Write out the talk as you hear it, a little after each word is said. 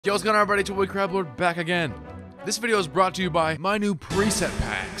Yo, what's going on, everybody? It's your boy CrabLord back again. This video is brought to you by my new preset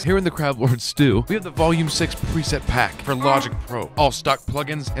packs. Here in the CrabLord stew, we have the Volume 6 preset pack for Logic Pro. All stock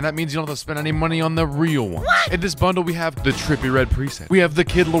plugins, and that means you don't have to spend any money on the real ones. In this bundle, we have the Trippy Red preset. We have the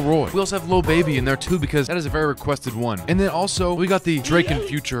Kid Leroy. We also have Lil Baby in there too because that is a very requested one. And then also, we got the Drake and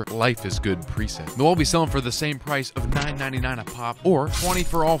Future Life is Good preset. They'll all be selling for the same price of $9.99 a pop or 20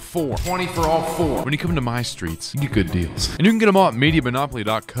 for all four. 20 for all four. When you come to my streets, you get good deals. And you can get them all at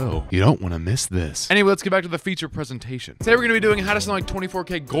MediaMonopoly.co. You don't want to miss this. Anyway, let's get back to the feature presentation. Today we're going to be doing how to sound like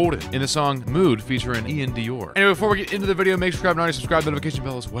 24kGOLDN in the song Mood featuring Ian Dior. Anyway, before we get into the video, make sure to subscribe, notification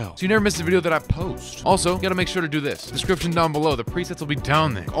bell as well, so you never miss a video that I post. Also, you gotta make sure to do this. Description down below, the presets will be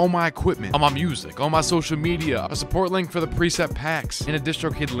down there. All my equipment, all my music, all my social media, a support link for the preset packs, and a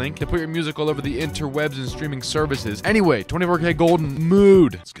DistroKid link to put your music all over the interwebs and streaming services. Anyway, 24kGOLDN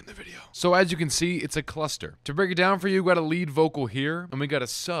Mood. Let's get in the video. So as you can see, it's a cluster. To break it down for you, we got a lead vocal here, and we got a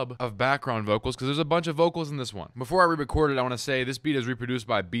sub of background vocals, because there's a bunch of vocals in this one. Before I re-record it, I want to say this beat is reproduced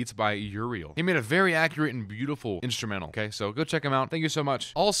by Beats by Uriel. He made a very accurate and beautiful instrumental, okay? So go check him out. Thank you so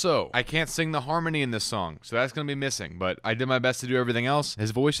much. Also, I can't sing the harmony in this song, so that's going to be missing, but I did my best to do everything else.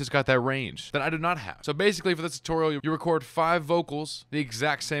 His voice just got that range that I do not have. So basically, for this tutorial, you record 5 vocals the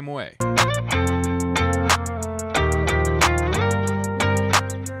exact same way.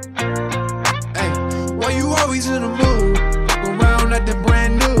 You always in a mood, walk around acting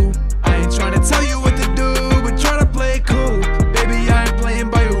brand new. I ain't trying to tell you what to do, but try to play it cool. Baby, I ain't playing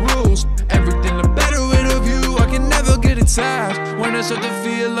by your rules. Everything the better way of you, I can never get attached. When I start to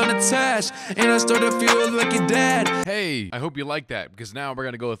feel unattached, and I start to feel like your dad. Hey, I hope you like that, because now we're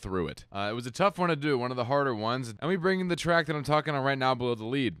gonna go through it. It was a tough one to do, one of the harder ones, and we bring in the track that I'm talking on right now below the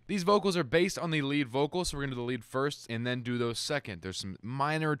lead. These vocals are based on the lead vocal, so we're gonna do the lead first, and then do those second. There's some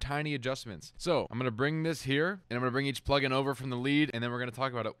minor, tiny adjustments. So, I'm gonna bring this here, and I'm gonna bring each plugin over from the lead, and then we're gonna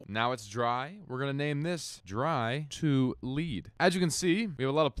talk about it. Now it's dry. We're gonna name this dry to lead. As you can see, we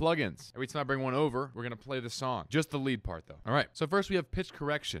have a lot of plugins. Every time I bring one over, we're gonna play the song. Just the lead part, though. All right, so first we have pitch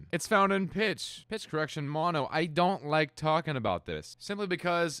correction. It's found in pitch. Pitch correction mono. I don't like talking about this, simply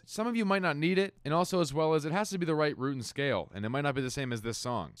because some of you might not need it, and also as well as it has to be the right root and scale, and it might not be the same as this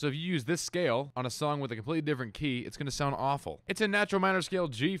song. So if you use this scale on a song with a completely different key, it's gonna sound awful. It's a natural minor scale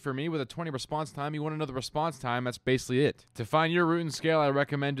G for me with a 20 response time. You want to know the response time, that's basically it. To find your root and scale, I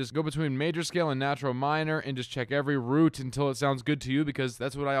recommend just go between major scale and natural minor and just check every root until it sounds good to you, because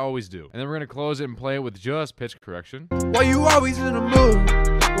that's what I always do. And then we're gonna close it and play it with just pitch correction. Why you always in a mood,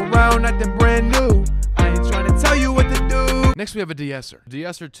 walk around acting brand new. I ain't trying to tell you what to do. Next we have a de-esser.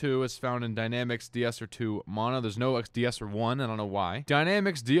 De-esser 2 is found in Dynamics de-esser 2 mono. There's no de-esser 1, I don't know why.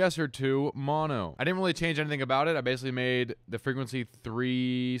 Dynamics de-esser 2 mono. I didn't really change anything about it. I basically made the frequency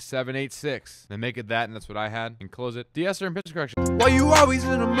 3786. Then make it that, and that's what I had. And close it. De-esser and pitch correction. Why you always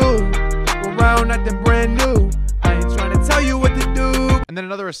in a mood, walk around acting brand new. I ain't trying to tell you what to do. And then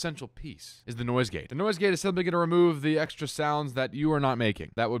another essential piece is the noise gate. The noise gate is simply going to remove the extra sounds that you are not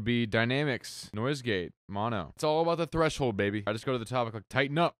making. That would be Dynamics noise gate mono. It's all about the threshold, baby. I just go to the top and click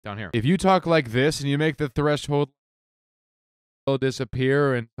tighten up down here. If you talk like this and you make the threshold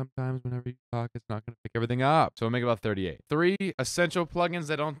disappear, and sometimes whenever you talk, it's not going to pick everything up. So we'll make about 38. 3 essential plugins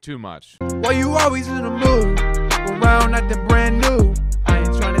that don't do much. Why you always in a mood, walk around acting brand new. I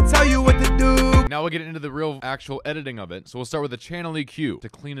ain't trying to tell you what to do. Now we'll get into the real actual editing of it. So we'll start with the channel EQ to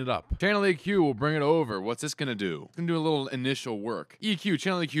clean it up. Channel EQ will bring it over. What's this gonna do? It's gonna do a little initial work. EQ,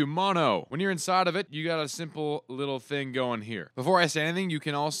 channel EQ, mono. When you're inside of it, you got a simple little thing going here. Before I say anything, you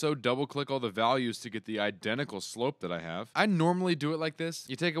can also double click all the values to get the identical slope that I have. I normally do it like this.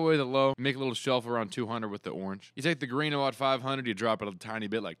 You take away the low, make a little shelf around 200 with the orange. You take the green about 500, you drop it a tiny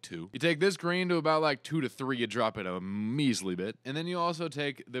bit, like 2. You take this green to about like 2 to 3, you drop it a measly bit. And then you also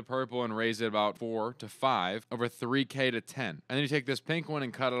take the purple and raise it about 4 to 5 over 3K to 10. And then you take this pink one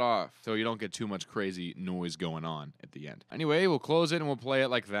and cut it off so you don't get too much crazy noise going on at the end. Anyway, we'll close it and we'll play it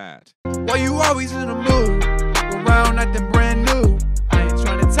like that. Why you always in a mood, walk around acting brand new. I ain't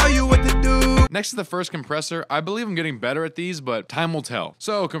trying to tell you what to do. Next to the first compressor, I believe I'm getting better at these, but time will tell.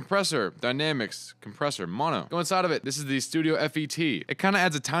 So, compressor, Dynamics, compressor, mono. Go inside of it. This is the Studio FET. It kind of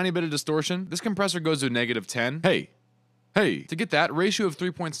adds a tiny bit of distortion. This compressor goes to -10. Hey, to get that, ratio of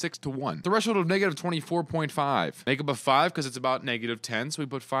 3.6 to 1. Threshold of -24.5. Makeup of 5 because it's about -10, so we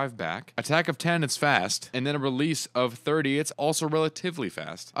put 5 back. Attack of 10, it's fast. And then a release of 30, it's also relatively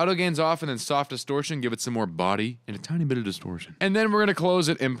fast. Auto gains off, and then soft distortion, give it some more body and a tiny bit of distortion. And then we're gonna close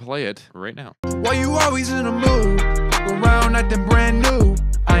it and play it right now. Why you always in a mood, walk around acting brand new.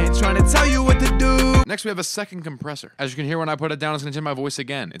 I ain't trying to tell you what to do. Next, we have a second compressor. As you can hear when I put it down, it's gonna change my voice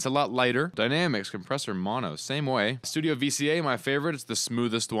again. It's a lot lighter. Dynamics, compressor, mono, same way. Studio VCA, my favorite. It's the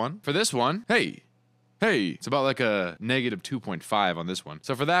smoothest one. For this one, hey, it's about like a negative 2.5 on this one.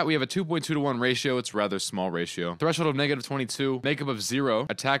 So for that, we have a 2.2 to 1 ratio. It's rather small ratio. Threshold of negative 22, makeup of 0,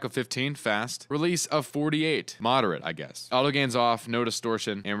 attack of 15, fast, release of 48, moderate, I guess. Auto gain's off, no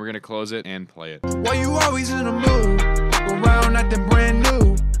distortion, and we're gonna close it and play it. Why you always in a mood? Around acting brand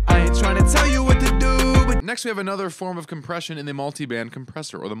new. I ain't trying to tell you what to do, but Next, we have another form of compression in the multi-band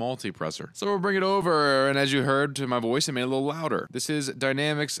compressor, or the multipressor. So we'll bring it over, and as you heard to my voice, it made it a little louder. This is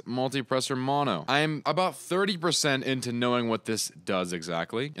Dynamics Multipressor Mono. I'm about 30% into knowing what this does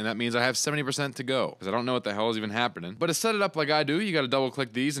exactly, and that means I have 70% to go, because I don't know what the hell is even happening. But to set it up like I do, you gotta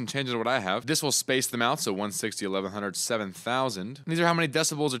double-click these and change it to what I have. This will space them out, so 160, 1100, 7000. And these are how many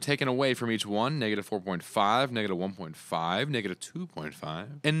decibels are taken away from each one. Negative 4.5, negative 1.5, negative 2.5,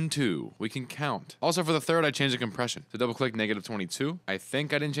 and 2. We can count. Also for the third, I changed the compression. So double-click negative 22. I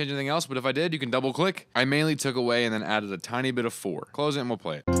think I didn't change anything else, but if I did, you can double-click. I mainly took away and then added a tiny bit of 4. Close it and we'll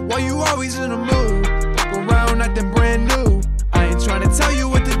play it. why you always in a mood? Around acting brand new. I ain't trying to tell you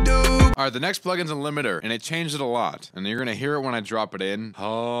what to do. Alright, the next plugin's a limiter, and it changed it a lot. And you're gonna hear it when I drop it in.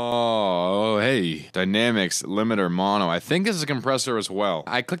 Oh, hey. Dynamics, limiter, mono. I think this is a compressor as well.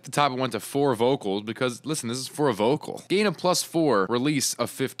 I clicked the top and went to 4 vocals because, listen, this is for a vocal. Gain of +4, release of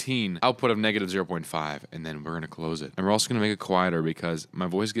 15, output of negative 0.5, and then we're gonna close it. And we're also gonna make it quieter because my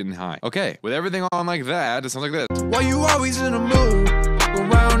voice is getting high. Okay, with everything on like that, it sounds like this. Why you always in a mood?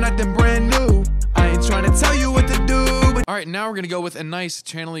 Around acting brand new. I ain't trying to tell you what to do, but Alright, now we're gonna go with a nice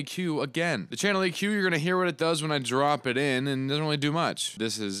channel EQ again. The channel EQ, you're gonna hear what it does when I drop it in, and it doesn't really do much.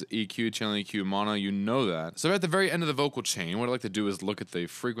 This is EQ, channel EQ, mono, you know that. So at the very end of the vocal chain, what I like to do is look at the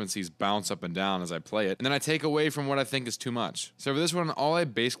frequencies bounce up and down as I play it, and then I take away from what I think is too much. So for this one, all I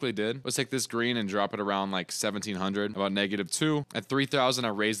basically did was take this green and drop it around like 1700, about -2. At 3000, I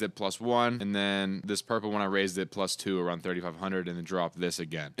raised it +1, and then this purple one, I raised it +2, around 3500, and then drop this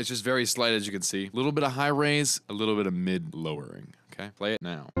again. It's just very slight, as you can see. A little bit of high raise, a little bit of mid lowering. Okay, play it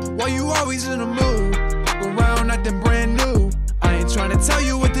now. why you always in a mood? Around acting brand new. I ain't trying to tell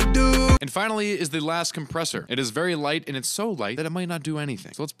you what to do. And finally is the last compressor. It is very light, and it's so light that it might not do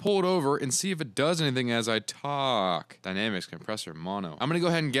anything. So let's pull it over and see if it does anything as I talk. Dynamics, compressor, mono. I'm gonna go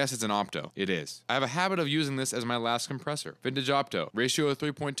ahead and guess it's an opto. It is. I have a habit of using this as my last compressor. Vintage opto. Ratio of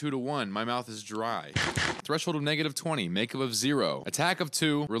 3.2 to 1. My mouth is dry. Threshold of -20. Makeup of 0. Attack of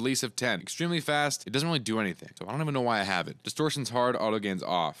 2. Release of 10. Extremely fast. It doesn't really do anything. So I don't even know why I have it. Distortion's hard. Auto gain's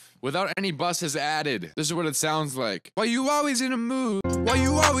off. Without any buses added. This is what it sounds like. Why you always in a mood? Why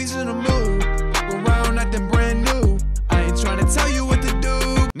you always in a mood? Around acting brand new. I ain't trying to tell you what to do.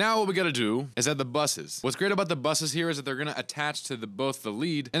 Now what we gotta do is add the buses. What's great about the buses here is that they're gonna attach to both the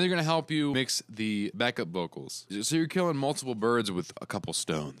lead, and they're gonna help you mix the backup vocals. So you're killing multiple birds with a couple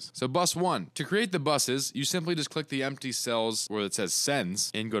stones. So bus 1. To create the buses, you simply just click the empty cells where it says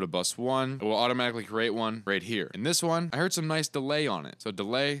sends, and go to bus 1. It will automatically create one right here. In this one, I heard some nice delay on it. So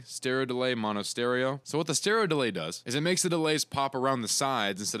delay, stereo delay, mono stereo. So what the stereo delay does is it makes the delays pop around the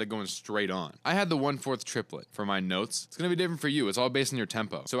sides instead of going straight on. I had the 1/4 triplet for my notes. It's gonna be different for you. It's all based on your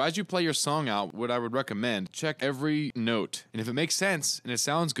tempo. So as you play your song out, what I would recommend, check every note. And if it makes sense and it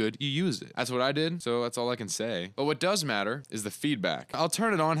sounds good, you use it. That's what I did, so that's all I can say. But what does matter is the feedback. I'll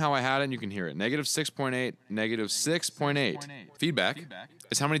turn it on how I had it and you can hear it. -6.8, -6.8. Feedback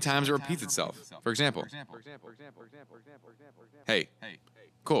is how many times it repeats itself. For example, hey.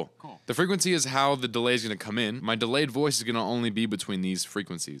 Cool. The frequency is how the delay is going to come in. My delayed voice is going to only be between these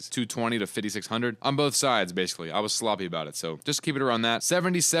frequencies, 220 to 5600, on both sides, basically. I was sloppy about it, so just keep it around that.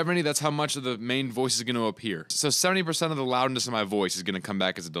 70/70, that's how much of the main voice is going to appear. So 70% of the loudness of my voice is going to come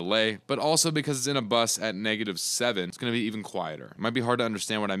back as a delay, but also because it's in a bus at -7, it's going to be even quieter. It might be hard to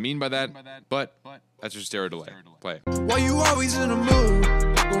understand what I mean by that, but that's your stereo delay. Play it. Why you always in a mood?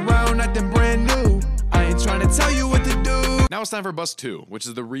 Around acting brand new. I ain't trying to tell you what to do. Now it's time for bus 2, which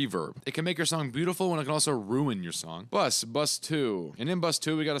is the reverb. It can make your song beautiful and it can also ruin your song. Bus 2. And in bus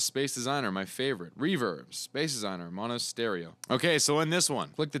 2, we got a Space Designer, my favorite. Reverb, Space Designer, mono stereo. Okay, so in this one,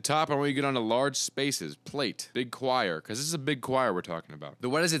 click the top and when you get onto large spaces, plate, big choir, because this is a big choir we're talking about. The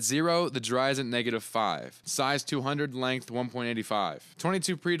wet is at 0, the dry is at -5. Size 200, length 1.85.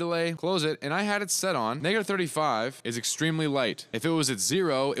 22 pre-delay, close it, and I had it set on. -35 is extremely light. If it was at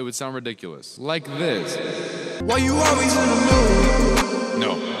 0, it would sound ridiculous. Like this. Why you always in a mood?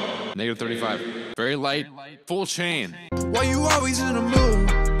 No. -35. Very light. Full chain. Why you always in a mood?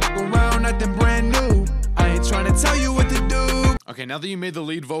 Around acting brand new. I ain't trying to tell you what to do. Okay, Okay, now that you made the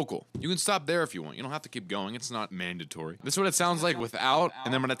lead vocal, you can stop there if you want. You don't have to keep going. It's not mandatory. This is what it sounds like without,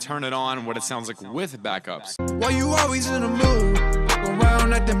 and then I'm gonna turn it on what it sounds like with backups. Why you always in a mood? Walk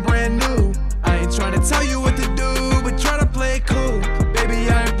around acting brand new. I ain't trying to tell you what to do, but try to play it cool. Baby,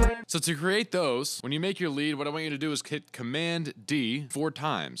 I ain't playing. So to create those, when you make your lead, what I want you to do is hit Command D 4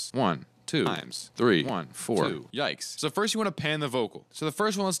 times. 1, 2 times 3, 1, 4. 2. Yikes. So first you want to pan the vocal. So the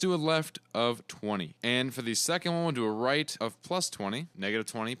first one, let's do a left of 20. And for the second one, we'll do a right of plus 20, negative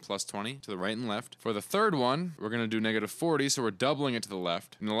 20, plus 20 to the right and left. For the third one, we're going to do negative 40, so we're doubling it to the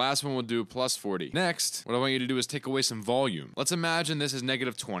left. And the last one we'll do plus 40. Next, what I want you to do is take away some volume. Let's imagine this is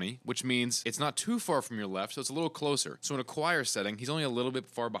negative 20, which means it's not too far from your left, so it's a little closer. So in a choir setting, he's only a little bit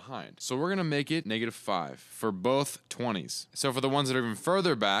far behind. So we're going to make it negative 5 for both 20s. So for the ones that are even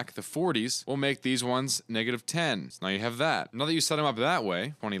further back, the 40s, we'll make these ones negative 10. So now you have that. Now that you set them up that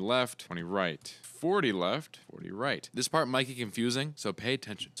way, 20 left, 20 right. 40 left, 40 right. This part might get confusing, so pay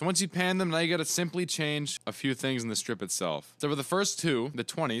attention. So once you pan them, now you gotta simply change a few things in the strip itself. So for the first two, the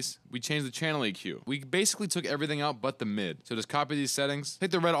 20s, we changed the channel EQ. We basically took everything out but the mid. So just copy these settings, take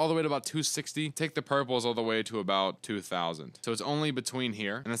the red all the way to about 260, take the purples all the way to about 2000. So it's only between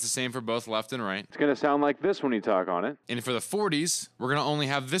here, and that's the same for both left and right. It's gonna sound like this when you talk on it. And for the 40s, we're gonna only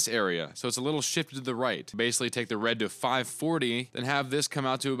have this area, so it's a little shifted to the right. Basically take the red to 540, then have this come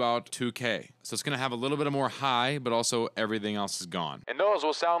out to about 2K. So it's gonna have a little bit of more high, but also everything else is gone. And those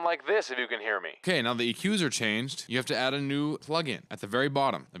will sound like this if you can hear me. Okay, now the EQs are changed. You have to add a new plugin at the very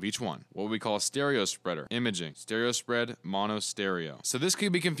bottom of each one. What we call a stereo spreader. Imaging, stereo spread, mono stereo. So this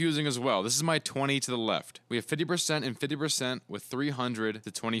could be confusing as well. This is my 20 to the left. We have 50% and 50% with 300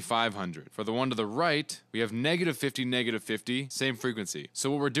 to 2500. For the one to the right, we have negative 50, negative 50, same frequency. So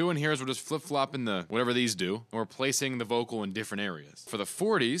what we're doing here is we're just flip-flopping the whatever these do, and we're placing the vocal in different areas. For the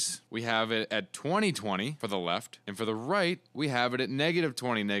 40s, we have it at 20/20 for the left, and for the right, we have it at negative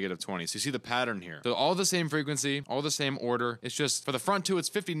 20, negative 20. So you see the pattern here. So all the same frequency, all the same order. It's just for the front two, it's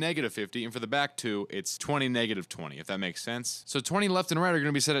 50, negative 50, and for the back two, it's 20, negative 20, if that makes sense. So 20 left and right are going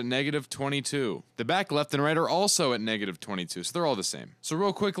to be set at negative 22. The back left and right are also at negative 22, so they're all the same. So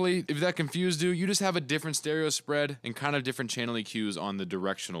real quickly, if that confused you, you just have a different stereo spread and kind of different channel EQs on the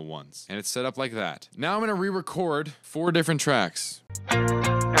directional ones. And it's set up like that. Now I'm going to re-record 4 different tracks.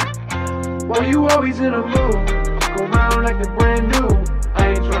 Why you always in a mood? Go around like they're brand new. I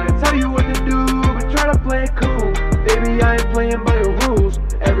ain't trying to tell you what to do, but try to play it cool. Baby, I ain't playing by your rules.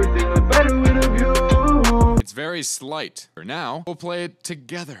 Everything look better with a view. It's very slight. For now, we'll play it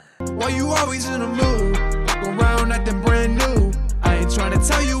together. Why you always in a mood? Go around acting brand new. I ain't trying to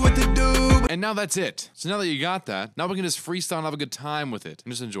tell you what to do. And now that's it. So now that you got that, now we can just freestyle and have a good time with it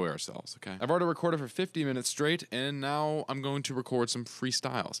and just enjoy ourselves, okay? I've already recorded for 50 minutes straight, and now I'm going to record some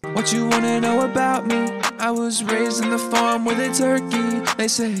freestyles. What you wanna know about me? I was raised in the farm with a turkey. They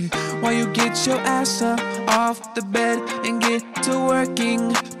say, why you get your ass up off the bed and get to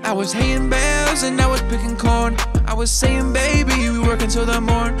working? I was haying bales and I was picking corn. I was saying, baby, we work until the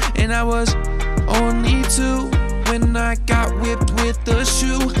morn. And I was only 2 when I got whipped with the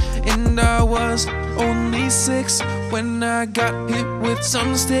shoe. And I was only 6 when I got hit with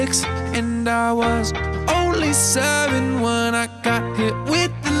some sticks. And I was only 7 when I got hit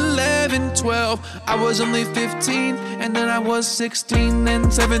with 11, 12. I was only 15, and then I was 16, then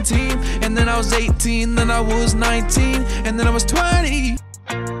 17, and then I was 18, then I was 19, and then I was 20.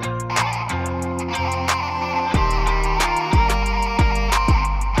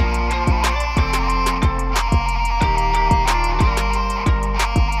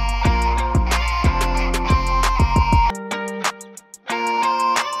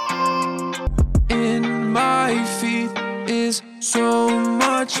 So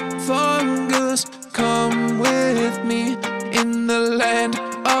much fungus, come with me in the land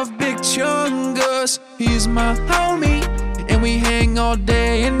of Big Chungus. He's my homie, and we hang all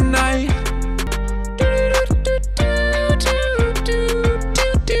day and night.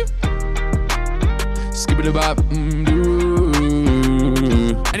 Skip-a-da-bop,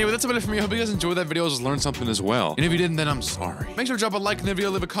 Anyway, that's about it for me. I hope you guys enjoyed that video. Just learned something as well. And if you didn't, then I'm sorry. Make sure to drop a like in the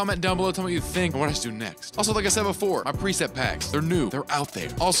video, leave a comment down below, tell me what you think and what I should do next. Also, like I said before, my preset packs, they're new, they're out there.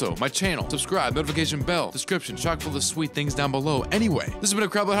 Also, my channel, subscribe, notification bell, description, chock full of sweet things down below. Anyway, this has been a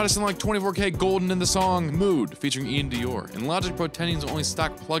CrabLord how to sound like 24kGOLDN in the song Mood, featuring Ian Dior, and Logic Pro 10's only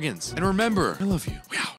stock plugins. And remember, I love you. We out.